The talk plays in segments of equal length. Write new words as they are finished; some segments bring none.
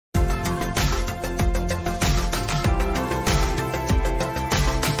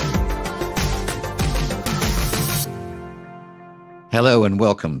Hello and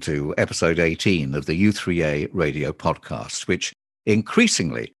welcome to episode 18 of the u3a radio podcast, which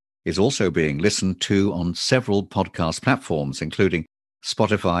increasingly is also being listened to on several podcast platforms, including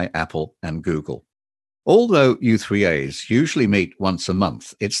Spotify, Apple and Google. Although U3As usually meet once a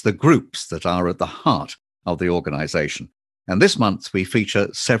month, it's the groups that are at the heart of the organisation. And this month we feature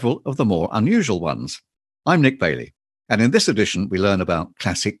several of the more unusual ones. I'm Nick Bailey, and in this edition we learn about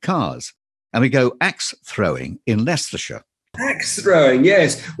classic cars, and we go axe throwing in Leicestershire. Axe throwing,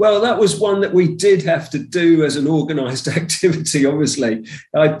 yes. Well, that was one that we did have to do as an organised activity, obviously.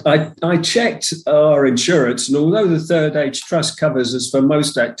 I checked our insurance, and although the Third Age Trust covers us for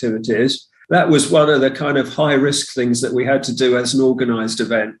most activities, that was one of the kind of high-risk things that we had to do as an organised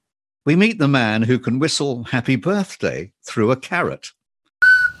event. We meet the man who can whistle happy birthday through a carrot.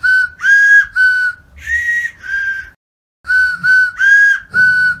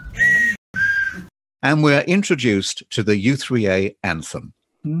 And we're introduced to the U3A anthem.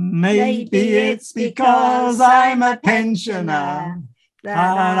 Maybe it's because I'm a pensioner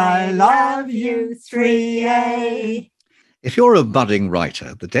that I love U3A. If you're a budding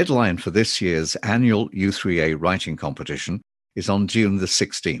writer, the deadline for this year's annual U3A writing competition is on June the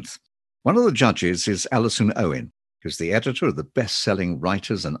 16th. One of the judges is Alysoun Owen, who's the editor of the best-selling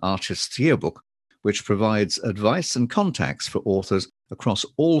Writers and Artists Yearbook, which provides advice and contacts for authors across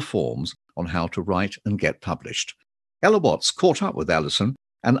all forms on how to write and get published. Ella Watts caught up with Alysoun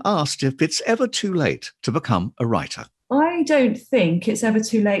and asked if it's ever too late to become a writer. I don't think it's ever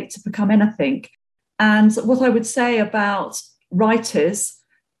too late to become anything. And what I would say about writers,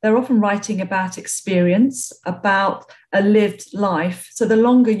 they're often writing about experience, about a lived life. So the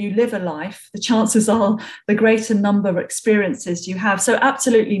longer you live a life, the chances are the greater number of experiences you have. So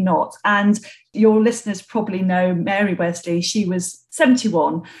absolutely not. And your listeners probably know Mary Wesley. She was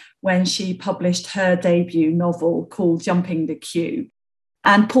 71 when she published her debut novel called Jumping the Queue.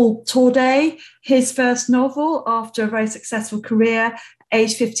 And Paul Torday, his first novel after a very successful career,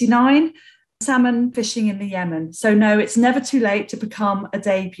 age 59, salmon fishing in the Yemen. So no, it's never too late to become a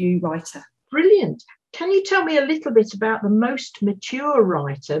debut writer. Brilliant. Can you tell me a little bit about the most mature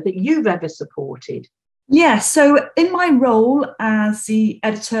writer that you've ever supported? Yes, so in my role as the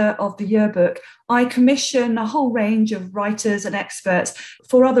editor of the yearbook, I commission a whole range of writers and experts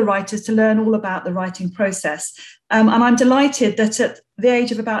for other writers to learn all about the writing process. And I'm delighted that at the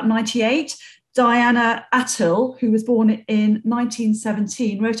age of about 98, Diana Attill, who was born in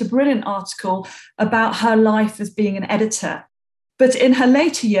 1917, wrote a brilliant article about her life as being an editor. But in her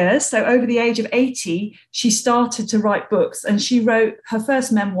later years, so over the age of 80, she started to write books, and she wrote her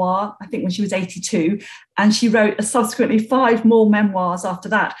first memoir, I think when she was 82, and she wrote subsequently 5 more memoirs after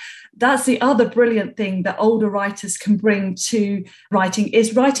that. That's the other brilliant thing that older writers can bring to writing,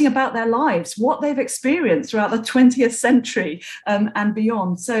 is writing about their lives, what they've experienced throughout the 20th century and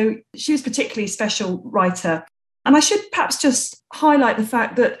beyond. So she was a particularly special writer. And I should perhaps just highlight the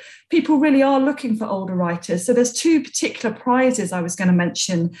fact that people really are looking for older writers. So there's 2 particular prizes I was going to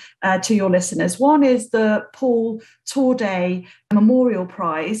mention to your listeners. One is the Paul Torday Memorial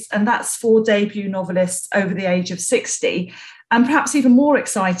Prize, and that's for debut novelists over the age of 60. And perhaps even more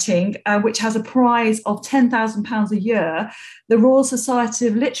exciting, which has a prize of £10,000 a year, the Royal Society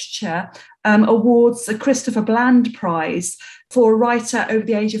of Literature awards the Christopher Bland Prize for a writer over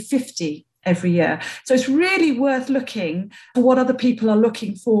the age of 50. Every year. So it's really worth looking for what other people are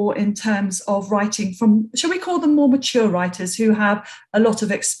looking for in terms of writing from, shall we call them more mature writers who have a lot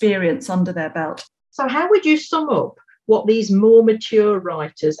of experience under their belt. So how would you sum up what these more mature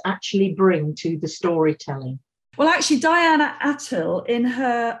writers actually bring to the storytelling? Well, actually, Diana Attill, in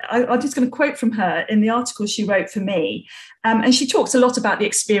her, I'm just going to quote from her in the article she wrote for me, and she talks a lot about the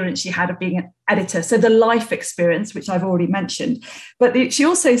experience she had of being an editor, so the life experience, which I've already mentioned. But she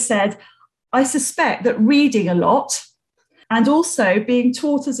also said, I suspect that reading a lot and also being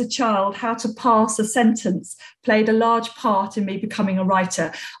taught as a child how to pass a sentence played a large part in me becoming a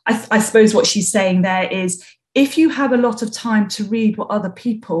writer. I suppose what she's saying there is, if you have a lot of time to read what other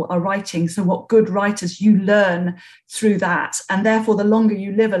people are writing, so what good writers, you learn through that. And therefore, the longer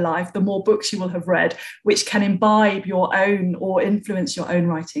you live a life, the more books you will have read, which can imbibe your own or influence your own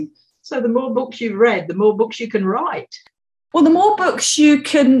writing. So the more books you've read, the more books you can write. Well, the more books you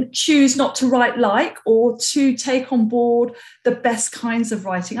can choose not to write like, or to take on board the best kinds of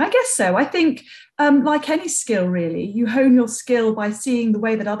writing. I guess so. I think like any skill, really, you hone your skill by seeing the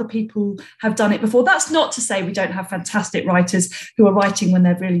way that other people have done it before. That's not to say we don't have fantastic writers who are writing when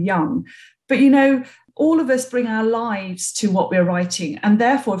they're really young. But, you know, all of us bring our lives to what we're writing. And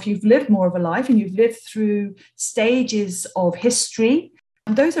therefore, if you've lived more of a life and you've lived through stages of history,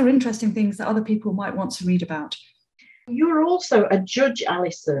 those are interesting things that other people might want to read about. You're also a judge,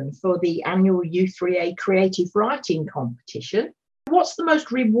 Alysoun, for the annual u3a creative writing competition. What's the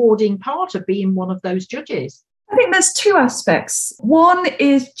most rewarding part of being one of those judges? I think there's two aspects. One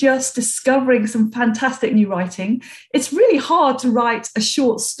is just discovering some fantastic new writing. It's really hard to write a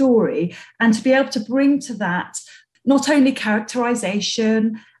short story and to be able to bring to that not only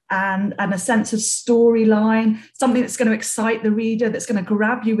characterization and a sense of storyline, something that's going to excite the reader, that's going to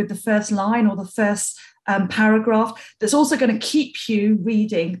grab you with the first line or the first paragraph, that's also going to keep you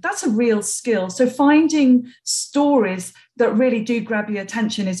reading. That's a real skill. So finding stories that really do grab your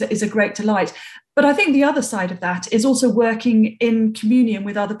attention is a great delight. But I think the other side of that is also working in communion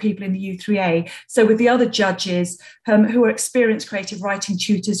with other people in the u3a. So with the other judges who are experienced creative writing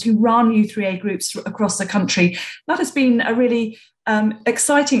tutors who run u3a groups across the country. That has been a really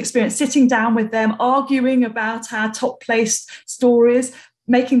exciting experience, sitting down with them, arguing about our top placed stories,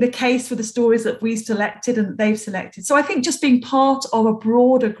 making the case for the stories that we selected and that they've selected. So I think just being part of a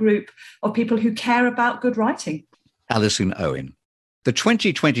broader group of people who care about good writing. Alysoun Owen. The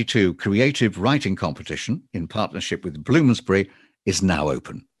 2022 Creative Writing Competition, in partnership with Bloomsbury, is now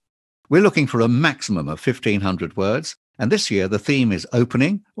open. We're looking for a maximum of 1,500 words, and this year the theme is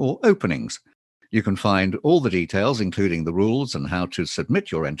opening or openings. You can find all the details, including the rules and how to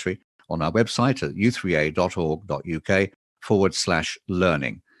submit your entry, on our website at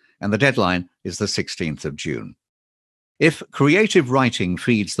u3a.org.uk/learning, and the deadline is the 16th of June. If creative writing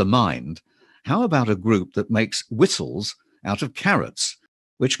feeds the mind, how about a group that makes whistles out of carrots,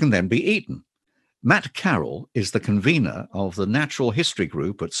 which can then be eaten? Matt Carroll is the convener of the Natural History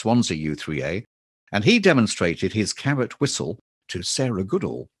Group at Swansea u3a, and he demonstrated his carrot whistle to Sarah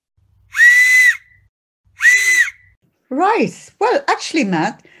Goodall. Right. Well, actually,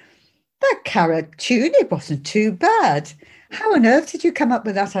 Matt, that carrot tune, it wasn't too bad. How on earth did you come up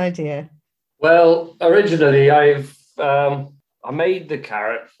with that idea? Well, originally I made the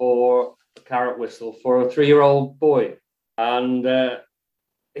carrot whistle for a 3-year-old boy, and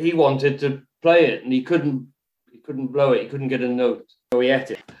he wanted to play it, and he couldn't blow it. He couldn't get a note, so he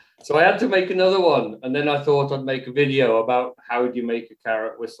ate it. So I had to make another one, and then I thought I'd make a video about how do you make a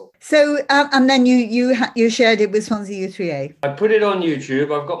carrot whistle. So, and then you shared it with Swansea u3a. I put it on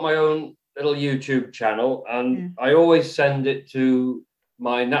YouTube. I've got my own little YouTube channel, and I always send it to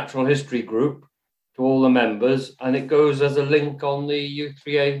my natural history group, to all the members, and it goes as a link on the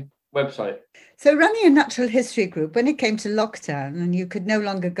u3a website. So running a natural history group, when it came to lockdown and you could no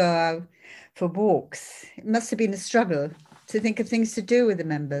longer go out for walks, it must have been a struggle to think of things to do with the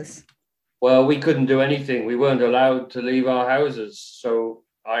members. Well, we couldn't do anything. We weren't allowed to leave our houses. So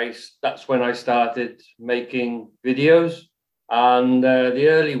that's when I started making videos. And the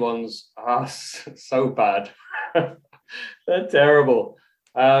early ones are so bad. They're terrible.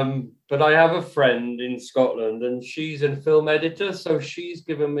 But I have a friend in Scotland, and she's a film editor. So she's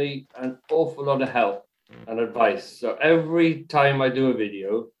given me an awful lot of help and advice. So every time I do a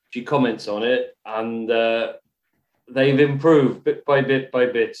video, she comments on it, and they've improved bit by bit by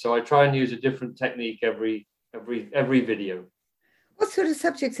bit. So I try and use a different technique every video. What sort of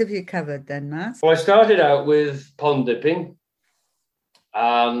subjects have you covered then, Matt? Well, I started out with pond dipping,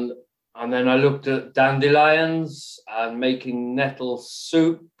 and then I looked at dandelions and making nettle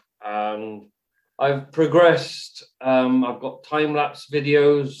soup, and I've progressed. I've got time-lapse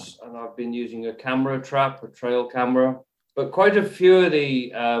videos, and I've been using a camera trap, a trail camera, but quite a few of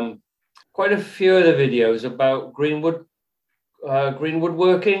the videos about green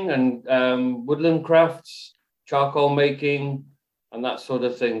woodworking and woodland crafts, charcoal making, and that sort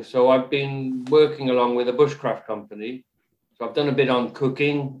of thing. So I've been working along with a bushcraft company. So I've done a bit on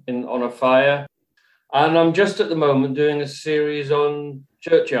cooking on a fire. And I'm just at the moment doing a series on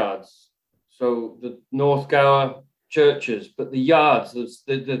churchyards. So the North Gower churches, but the yards,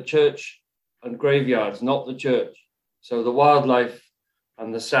 the church and graveyards, not the church. So the wildlife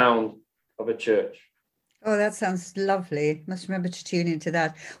and the sound of a church. Oh, that sounds lovely. Must remember to tune into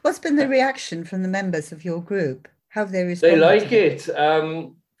that. What's been the reaction from the members of your group? How have they responded? They like it.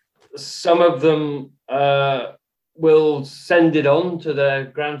 Some of them will send it on to their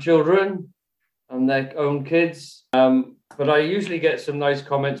grandchildren and their own kids. But I usually get some nice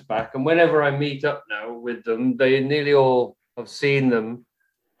comments back. And whenever I meet up now with them, they nearly all have seen them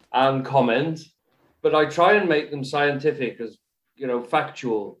and comment. But I try and make them scientific, as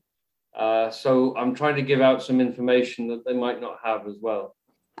factual. So I'm trying to give out some information that they might not have as well.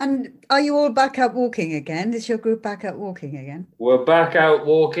 And are you all back out walking again? Is your group back out walking again? We're back out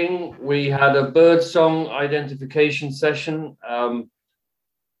walking. We had a birdsong identification session a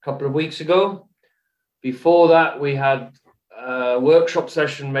couple of weeks ago. Before that, we had a workshop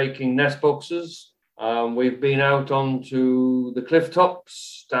session making nest boxes. We've been out onto the cliff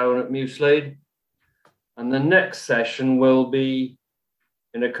tops down at Mewslade, and the next session will be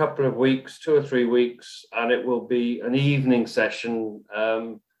in a couple of weeks, 2 or 3 weeks, and it will be an evening session,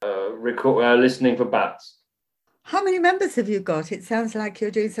 listening for bats. How many members have you got? It sounds like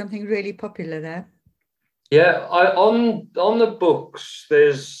you're doing something really popular there. Yeah, on the books,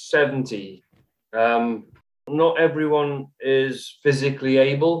 there's 70. Not everyone is physically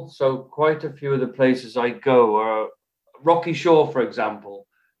able, so quite a few of the places I go are Rocky Shore, for example.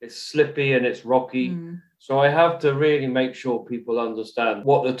 It's slippy and it's rocky, so I have to really make sure people understand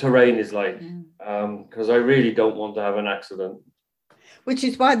what the terrain is like, because I really don't want to have an accident. Which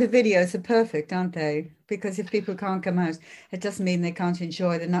is why the videos are perfect, aren't they? Because if people can't come out, it doesn't mean they can't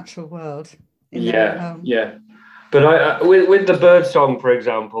enjoy the natural world in their own home. Yeah. But I with the bird song, for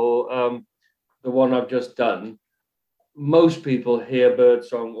example, the one I've just done, most people hear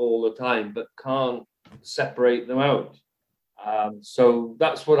birdsong all the time, but can't separate them out. So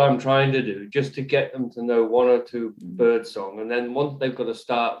that's what I'm trying to do, just to get them to know 1 or 2 birdsong. And then once they've got to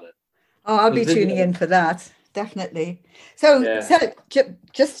start them. Oh, I'll be tuning in for that, definitely. So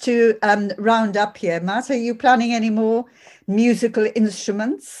just to round up here, Matt, are you planning any more musical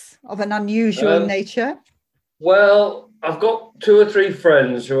instruments of an unusual nature? Well, I've got 2 or 3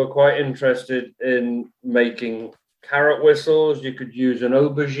 friends who are quite interested in making carrot whistles. You could use an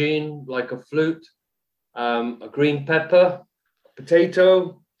aubergine, like a flute, a green pepper, a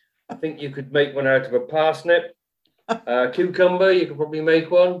potato. I think you could make one out of a parsnip, a cucumber. You could probably make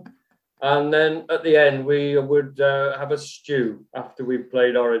one. And then at the end, we would have a stew after we've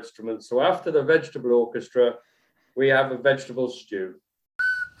played our instruments. So after the vegetable orchestra, we have a vegetable stew.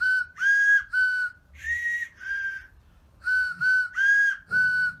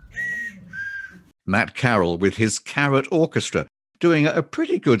 Matt Carroll with his Carrot Orchestra doing a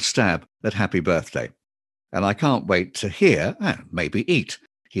pretty good stab at Happy Birthday. And I can't wait to hear, and maybe eat,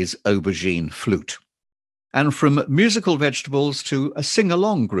 his aubergine flute. And from musical vegetables to a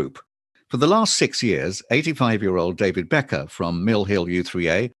sing-along group. For the last 6 years, 85-year-old David Becker from Mill Hill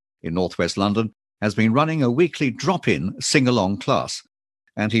u3a in northwest London has been running a weekly drop-in sing-along class.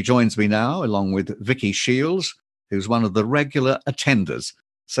 And he joins me now along with Vicky Shields, who's one of the regular attenders.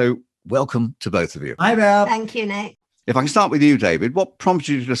 So welcome to both of you. Hi there. Thank you, Nick. If I can start with you, David, what prompted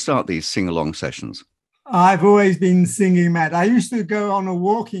you to start these sing-along sessions? I've always been singing, Matt. I used to go on a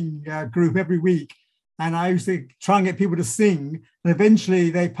walking group every week, and I used to try and get people to sing. And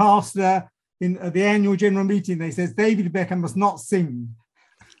eventually they passed in the annual general meeting, they said, David Becker must not sing.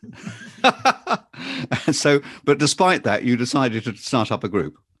 But despite that, you decided to start up a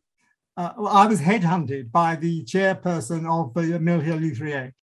group. Well, I was headhunted by the chairperson of the Mill Hill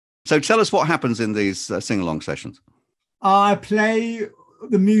u3a. So tell us what happens in these sing-along sessions. I play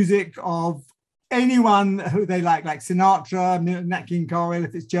the music of anyone who they like Sinatra, Nat King Cole, Ella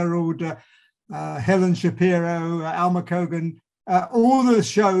Fitzgerald, Helen Shapiro, Alma Cogan, all the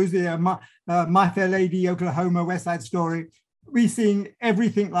shows, My Fair Lady, Oklahoma, West Side Story. We sing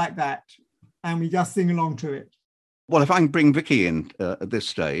everything like that, and we just sing along to it. Well, if I can bring Vicky in at this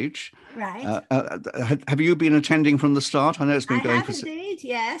stage. Right. Have you been attending from the start? I know it's been going for... Indeed,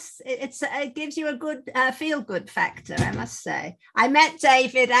 yes. It gives you a good feel-good factor, I must say. I met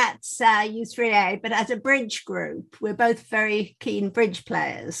David at u3a, but at a bridge group. We're both very keen bridge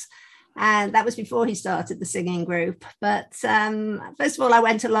players. And that was before he started the singing group. But first of all, I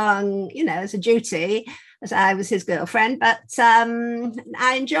went along, as a duty, as I was his girlfriend. But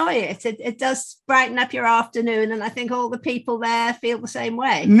I enjoy it. It does brighten up your afternoon. And I think all the people there feel the same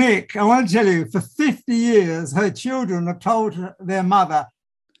way. Nick, I want to tell you, for 50 years, her children have told their mother,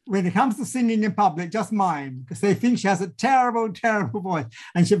 when it comes to singing in public, just mime, because they think she has a terrible, terrible voice.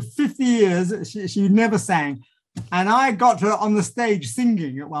 And for 50 years, she never sang. And I got her on the stage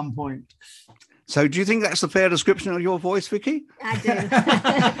singing at one point. So do you think that's a fair description of your voice, Vicky? I do.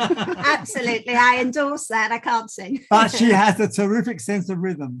 Absolutely. I endorse that. I can't sing. But she has a terrific sense of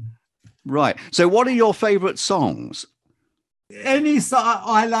rhythm. Right. So what are your favourite songs? Any song.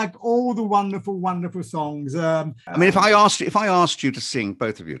 I like all the wonderful, wonderful songs. I mean, if I asked you to sing,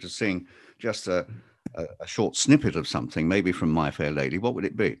 both of you, to sing just a short snippet of something, maybe from My Fair Lady, what would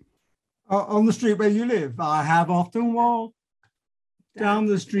it be? On the street where you live, I have often walked down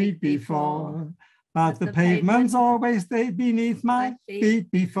the street before, but the pavement's always stayed beneath my feet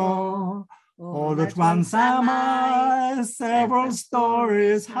before. All at once am I several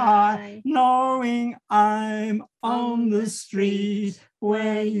stories high, knowing I'm on the street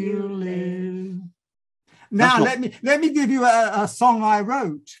where you live. Now, let me give you a song I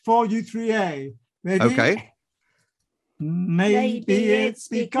wrote for u3a. Ready? Okay. Maybe it's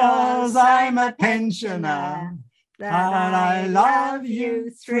because I'm a pensioner that I love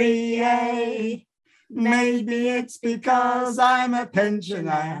u3a. Maybe it's because I'm a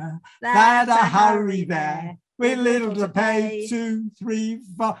pensioner that I hurry there with little to pay. 2, 3,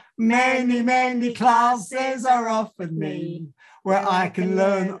 4. Many classes are offered me where I can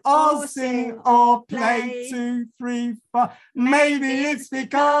learn or sing or play. 2, 3, 4. Maybe it's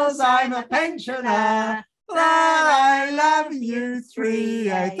because I'm a pensioner that I love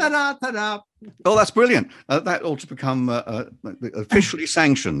u3a. Ta-da, ta-da. Oh, that's brilliant. That ought to become officially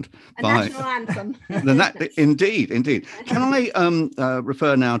sanctioned by national anthem. Indeed. Can I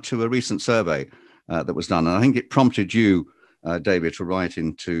refer now to a recent survey that was done? And I think it prompted you, David, to write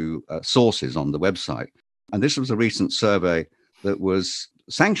into sources on the website. And this was a recent survey that was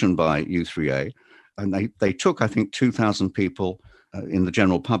sanctioned by u3a. And they took, I think, 2,000 people in the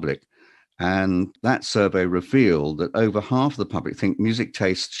general public. And that survey revealed that over half of the public think music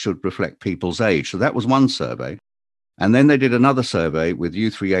taste should reflect people's age. So that was one survey. And then they did another survey with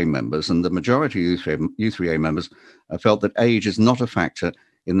u3a members, and the majority of u3a members felt that age is not a factor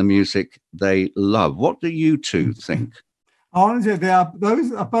in the music they love. What do you two think? Honestly,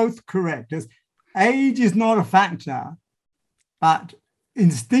 those are both correct. Age is not a factor, but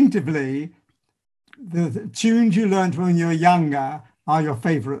instinctively, the tunes you learned when you were younger are your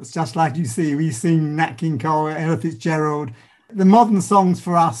favourites, just like we sing Nat King Cole, Ella Fitzgerald. The modern songs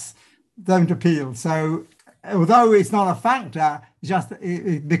for us don't appeal. So although it's not a factor,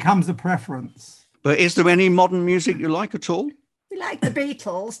 it becomes a preference. But is there any modern music you like at all? We like the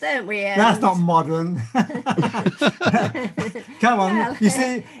Beatles, don't we? That's not modern. Come on, well, you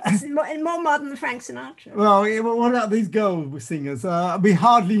see. It's more modern than Frank Sinatra. Well, what about these girl singers? We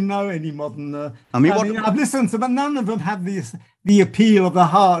hardly know any modern. I've listened to, but none of them have the appeal of the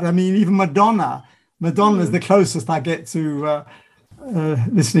heart. I mean, even Madonna. Madonna is the closest I get to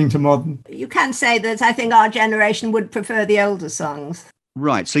listening to modern. You can say that I think our generation would prefer the older songs.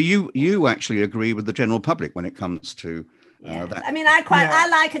 Right. So you actually agree with the general public when it comes to that. I mean, I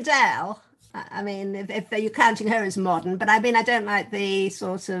like Adele. I mean, if you're counting her as modern, but I mean, I don't like the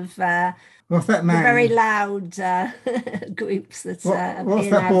sort of what's that man? The very loud groups that. What's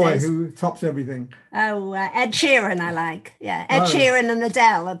that boy who tops everything? Oh, Ed Sheeran, I like. Yeah, Ed Sheeran and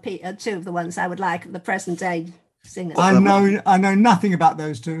Adele are two of the ones I would like at the present day singers. I know nothing about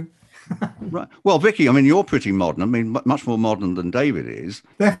those two. Right. Well, Vicky, I mean, you're pretty modern. I mean, much more modern than David is.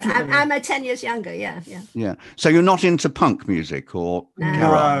 Definitely. I'm 10 years younger, yeah. So you're not into punk music or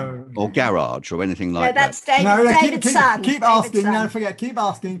garage or anything like that? That's David's son. Keep asking. Don't forget, keep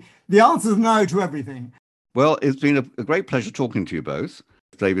asking. The answer is no to everything. Well, it's been a great pleasure talking to you both,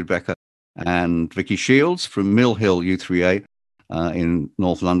 David Becker and Vicky Shields from Mill Hill U3A in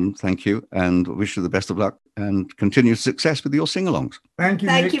North London. Thank you, and wish you the best of luck and continued success with your sing-alongs. Thank you,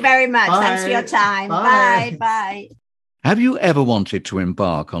 Thank Nick. you very much. Bye. Thanks for your time. Bye. Bye. Have you ever wanted to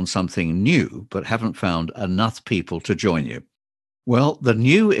embark on something new but haven't found enough people to join you? Well, the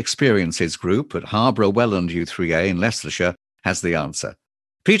New Experiences group at Harborough Welland U3A in Leicestershire has the answer.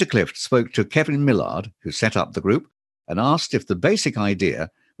 Peter Clift spoke to Kevin Millard, who set up the group, and asked if the basic idea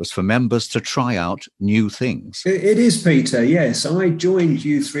was for members to try out new things. It is, Peter, yes. I joined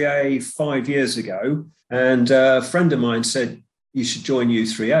u3a 5 years ago, and a friend of mine said, you should join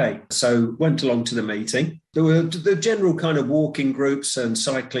u3a. So went along to the meeting. There were the general kind of walking groups and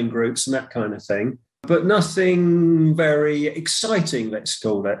cycling groups and that kind of thing, but nothing very exciting, let's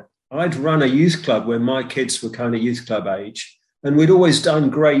call it. I'd run a youth club when my kids were kind of youth club age, and we'd always done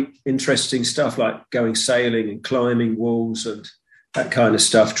great, interesting stuff like going sailing and climbing walls and that kind of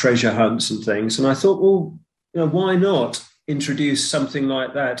stuff, treasure hunts and things. And I thought, well, why not introduce something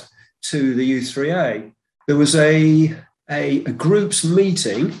like that to the u3a? There was a group's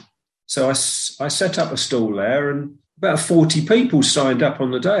meeting. So I set up a stall there, and about 40 people signed up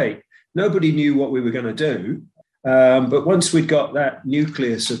on the day. Nobody knew what we were going to do. But once we'd got that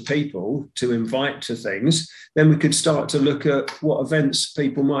nucleus of people to invite to things, then we could start to look at what events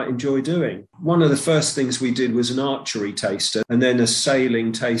people might enjoy doing. One of the first things we did was an archery taster and then a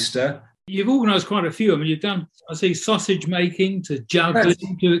sailing taster. You've organised quite a few. I mean, you've done, I see, sausage making to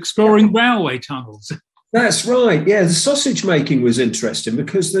juggling to exploring railway tunnels. That's right. Yeah, the sausage making was interesting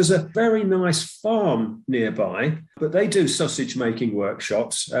because there's a very nice farm nearby, but they do sausage making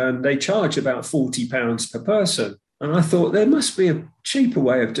workshops and they charge about £40 per person. And I thought there must be a cheaper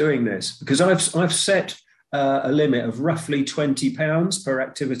way of doing this because I've set a limit of roughly £20 per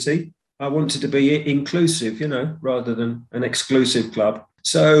activity. I wanted to be inclusive, rather than an exclusive club.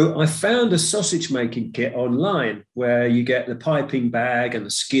 So I found a sausage making kit online where you get the piping bag and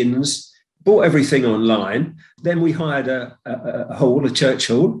the skins. bought everything online. Then we hired a church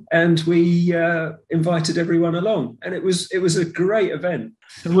hall, and we invited everyone along. And it was a great event.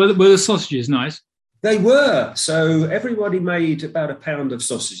 Were the sausages nice? They were. So everybody made about a pound of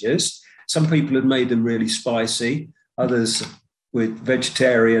sausages. Some people had made them really spicy, others with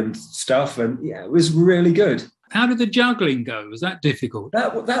vegetarian stuff. And yeah, it was really good. How did the juggling go? Was that difficult?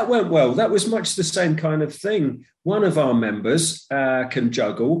 That went well. That was much the same kind of thing. One of our members can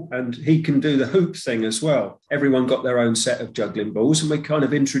juggle, and he can do the hoop thing as well. Everyone got their own set of juggling balls, and we kind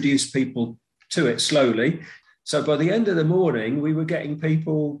of introduced people to it slowly. So by the end of the morning, we were getting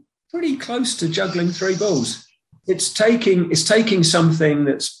people pretty close to juggling 3 balls. It's taking something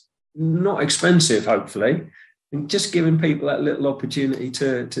that's not expensive, hopefully, and just giving people that little opportunity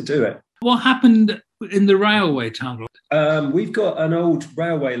to do it. What happened in the railway tunnel? We've got an old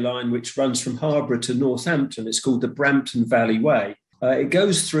railway line which runs from Harborough to Northampton. It's called the Brampton Valley Way. It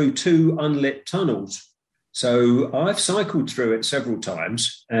goes through 2 unlit tunnels. So I've cycled through it several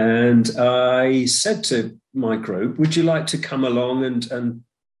times, and I said to my group, would you like to come along and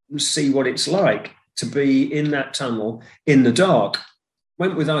see what it's like to be in that tunnel in the dark?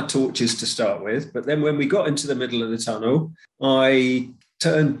 Went with our torches to start with, but then when we got into the middle of the tunnel, I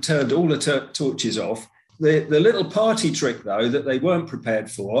turned all the torches off. The little party trick, though, that they weren't prepared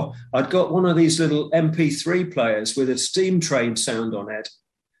for, I'd got one of these little MP3 players with a steam train sound on it.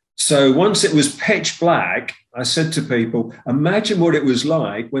 So once it was pitch black, I said to people, imagine what it was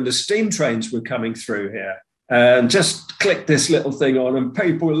like when the steam trains were coming through here. And just clicked this little thing on, and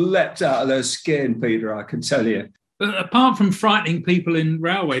people leapt out of their skin, Peter, I can tell you. But apart from frightening people in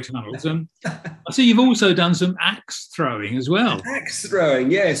railway tunnels, I see you've also done some axe throwing as well. Axe throwing,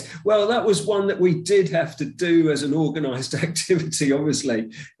 yes. Well, that was one that we did have to do as an organised activity,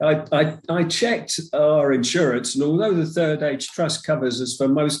 obviously. I checked our insurance, and although the Third Age Trust covers us for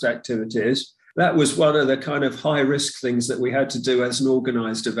most activities, that was one of the kind of high-risk things that we had to do as an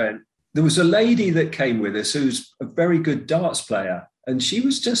organised event. There was a lady that came with us who's a very good darts player, and she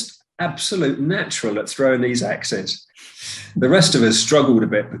was just absolute natural at throwing these axes. The rest of us struggled a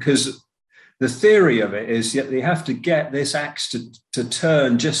bit because the theory of it is that you have to get this axe to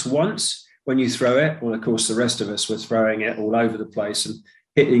turn just once when you throw it. Well, of course, the rest of us were throwing it all over the place and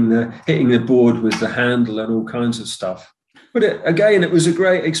hitting the board with the handle and all kinds of stuff. But it was a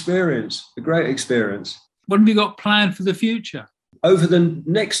great experience, What have you got planned for the future? Over the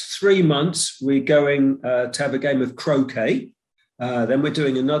next 3 months, we're going to have a game of croquet. Then we're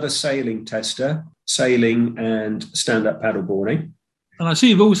doing another sailing tester, sailing and stand-up paddleboarding. And I see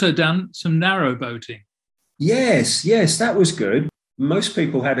you've also done some narrow boating. Yes, that was good. Most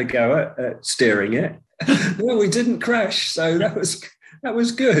people had a go at steering it. No, we didn't crash, so that was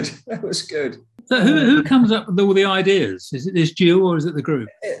good. That was good. So who comes up with all the ideas? Is it this duo or is it the group?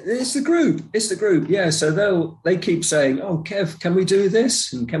 It's the group. Yeah. So they keep saying, "Oh, Kev, can we do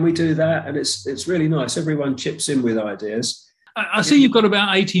this and can we do that?" And it's really nice. Everyone chips in with ideas. I see you've got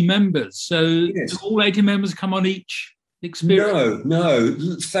about 80 members. So yes. All 80 members come on each experience? No.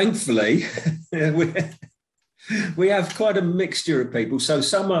 Thankfully, we have quite a mixture of people. So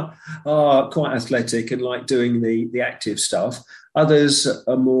some are quite athletic and like doing the active stuff. Others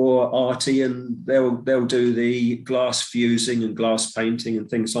are more arty, and they'll do the glass fusing and glass painting and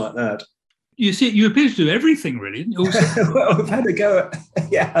things like that. You appear to do everything, really. Well, I've had a go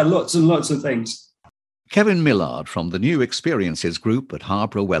at lots and lots of things. Kevin Millard from the New Experiences group at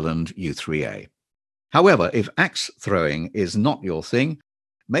Harborough Welland u3a. However, if axe throwing is not your thing,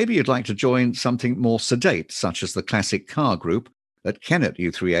 maybe you'd like to join something more sedate, such as the Classic Car group at Kennet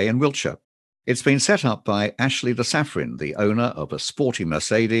u3a in Wiltshire. It's been set up by Ashley de Saffrin, the owner of a sporty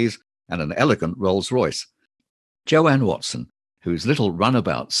Mercedes and an elegant Rolls-Royce. Joanne Watson, whose little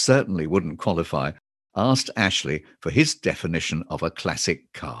runabout certainly wouldn't qualify, asked Ashley for his definition of a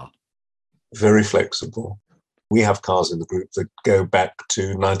classic car. Very flexible. We have cars in the group that go back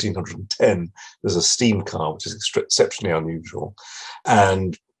to 1910. There's a steam car, which is exceptionally unusual.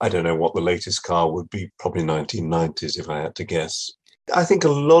 And I don't know what the latest car would be, probably 1990s if I had to guess. I think a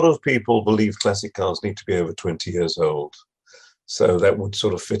lot of people believe classic cars need to be over 20 years old. So that would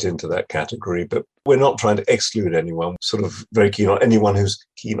sort of fit into that category. But we're not trying to exclude anyone. We're sort of very keen on anyone who's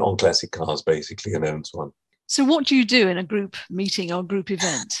keen on classic cars, basically, and owns one. So what do you do in a group meeting or group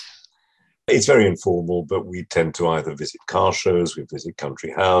event? It's very informal, but we tend to either visit car shows, we visit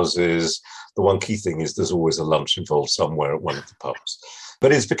country houses. The one key thing is there's always a lunch involved somewhere at one of the pubs.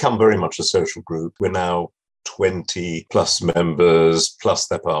 But it's become very much a social group. We're now 20 plus members, plus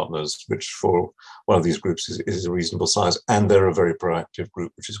their partners, which for one of these groups is a reasonable size. And they're a very proactive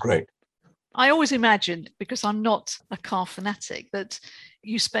group, which is great. I always imagined, because I'm not a car fanatic, that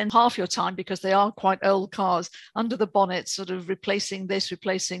you spend half your time, because they are quite old cars, under the bonnet, sort of replacing this,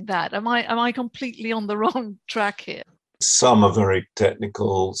 replacing that. Am I completely on the wrong track here? Some are very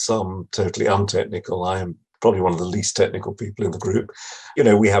technical, some totally untechnical. I am probably one of the least technical people in the group.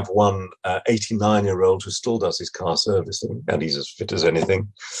 We have one 89-year-old who still does his car servicing, and he's as fit as anything.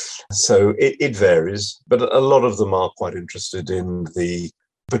 So it varies, but a lot of them are quite interested in the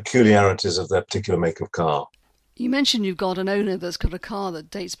peculiarities of their particular make of car. You mentioned you've got an owner that's got a car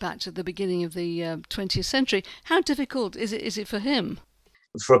that dates back to the beginning of the 20th century. How difficult is it for him?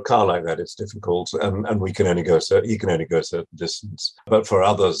 For a car like that, it's difficult, and he can only go a certain distance. But for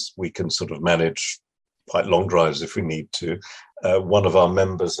others, we can sort of manage quite long drives if we need to. One of our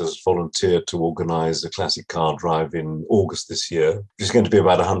members has volunteered to organise a classic car drive in August this year, which is going to be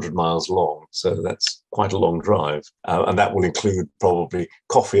about 100 miles long. So that's quite a long drive. And that will include probably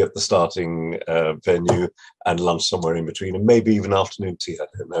coffee at the starting venue and lunch somewhere in between, and maybe even afternoon tea. I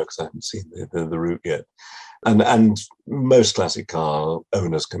don't know, because I haven't seen the route yet. And most classic car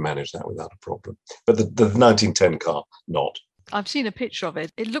owners can manage that without a problem. But the 1910 car, not. I've seen a picture of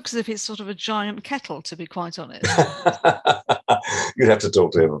it. It looks as if it's sort of a giant kettle, to be quite honest. You'd have to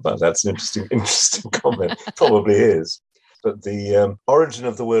talk to him about that. That's an interesting comment. Probably is. But the origin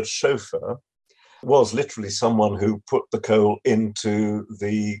of the word chauffeur was literally someone who put the coal into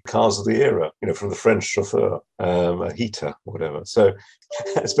the cars of the era, from the French chauffeur, a heater, whatever. So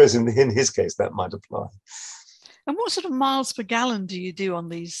I suppose in his case, that might apply. And what sort of miles per gallon do you do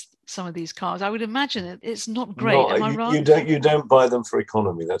on some of these cars? I would imagine it's not great. Am I right? You don't buy them for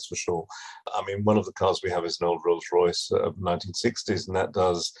economy, that's for sure. I mean, one of the cars we have is an old Rolls Royce of 1960s, and that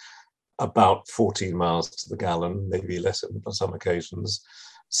does about 14 miles to the gallon, maybe less on some occasions.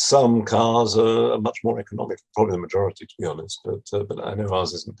 Some cars are much more economic, probably the majority, to be honest, but I know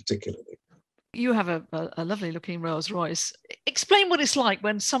ours isn't particularly. You have a lovely looking Rolls Royce. Explain what it's like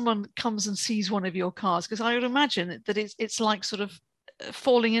when someone comes and sees one of your cars, because I would imagine that it's like sort of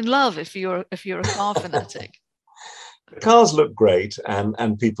falling in love if you're a car fanatic. Cars look great,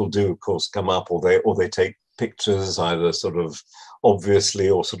 and people do, of course, come up or they take pictures, either sort of obviously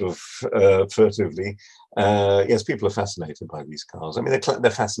or sort of furtively. Yes, people are fascinated by these cars. I mean,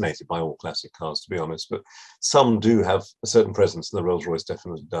 they're fascinated by all classic cars, to be honest, but some do have a certain presence, and the Rolls-Royce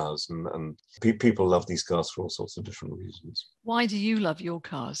definitely does. And people love these cars for all sorts of different reasons. Why do you love your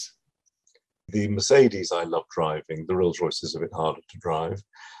cars? The Mercedes I love driving. The Rolls-Royce is a bit harder to drive.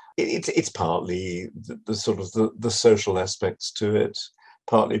 It's partly the sort of the social aspects to it,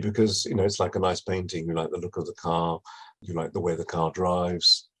 partly because, it's like a nice painting. You like the look of the car, you like the way the car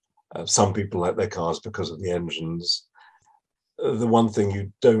drives. Some people like their cars because of the engines. The one thing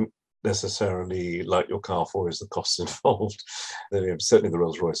you don't necessarily like your car for is the costs involved. Certainly the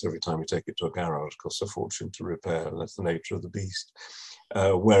Rolls-Royce, every time you take it to a garage, costs a fortune to repair, and that's the nature of the beast.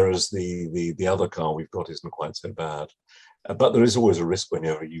 Whereas the other car we've got isn't quite so bad. But there is always a risk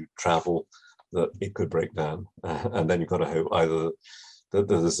whenever you travel that it could break down. And then you've got to hope either that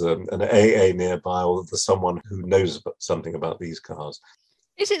there's an AA nearby, or there's someone who knows something about these cars.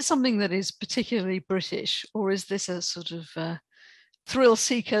 Is it something that is particularly British, or is this a sort of thrill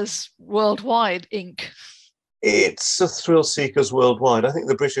seekers worldwide ink? It's a thrill seekers worldwide. I think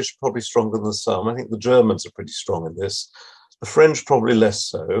the British are probably stronger than some. I think the Germans are pretty strong in this. The French probably less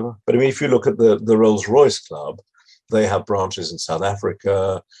so. But I mean, if you look at the Rolls-Royce Club, they have branches in South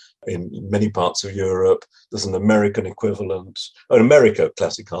Africa, in many parts of Europe. There's an American equivalent. In America,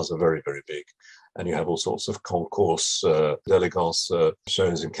 classic cars are very, very big. And you have all sorts of concours, d'elegance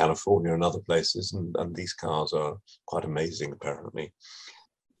shows in California and other places. And these cars are quite amazing, apparently.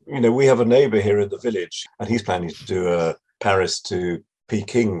 We have a neighbor here in the village, and he's planning to do a Paris to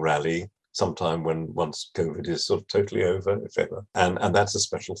Peking rally sometime once COVID is sort of totally over, if ever. And that's a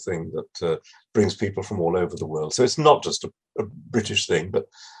special thing that brings people from all over the world. So it's not just a British thing, but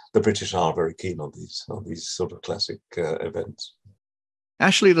the British are very keen on these sort of classic events.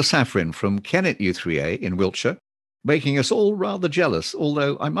 Ashley Le Saffrin from Kennet u3a in Wiltshire, making us all rather jealous,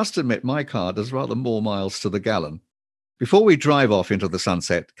 although I must admit my car does rather more miles to the gallon. Before we drive off into the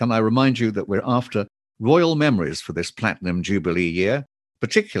sunset, can I remind you that we're after royal memories for this Platinum Jubilee year,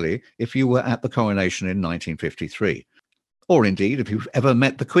 particularly if you were at the coronation in 1953, or indeed if you've ever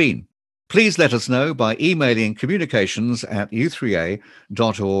met the Queen. Please let us know by emailing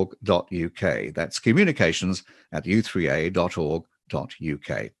communications@u3a.org.uk. That's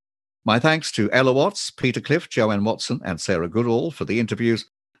communications@u3a.org.uk. My thanks to Ella Watts, Peter Cliff, Joanne Watson, and Sarah Goodall for the interviews,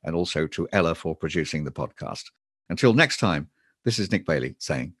 and also to Ella for producing the podcast. Until next time, this is Nick Bailey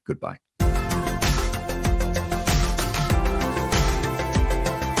saying goodbye.